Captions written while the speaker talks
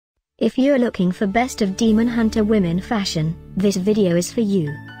If you're looking for best of Demon Hunter women fashion, this video is for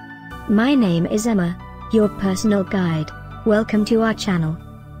you. My name is Emma, your personal guide. Welcome to our channel.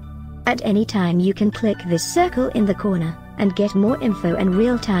 At any time you can click this circle in the corner, and get more info and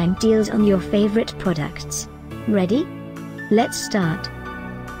real-time deals on your favorite products. Ready? Let's start.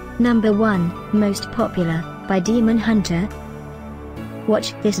 Number 1, Most Popular, by Demon Hunter.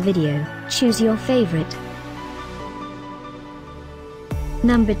 Watch this video, choose your favorite.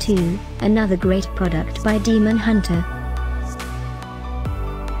 Number 2, another great product by Demon Hunter.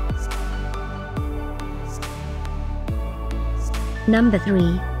 Number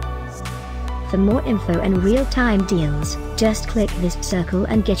 3. For more info and real-time deals, just click this circle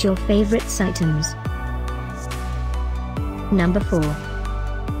and get your favorite items. Number 4.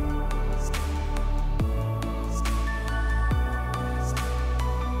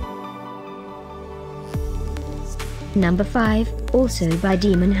 Number 5, also by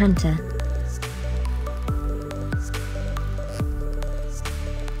Demon Hunter.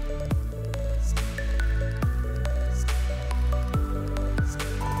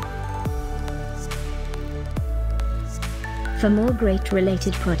 For more great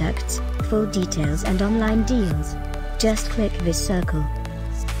related products, full details and online deals, just click this circle.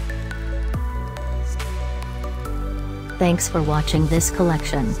 Thanks for watching this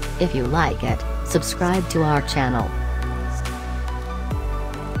collection. If you like it, subscribe to our channel.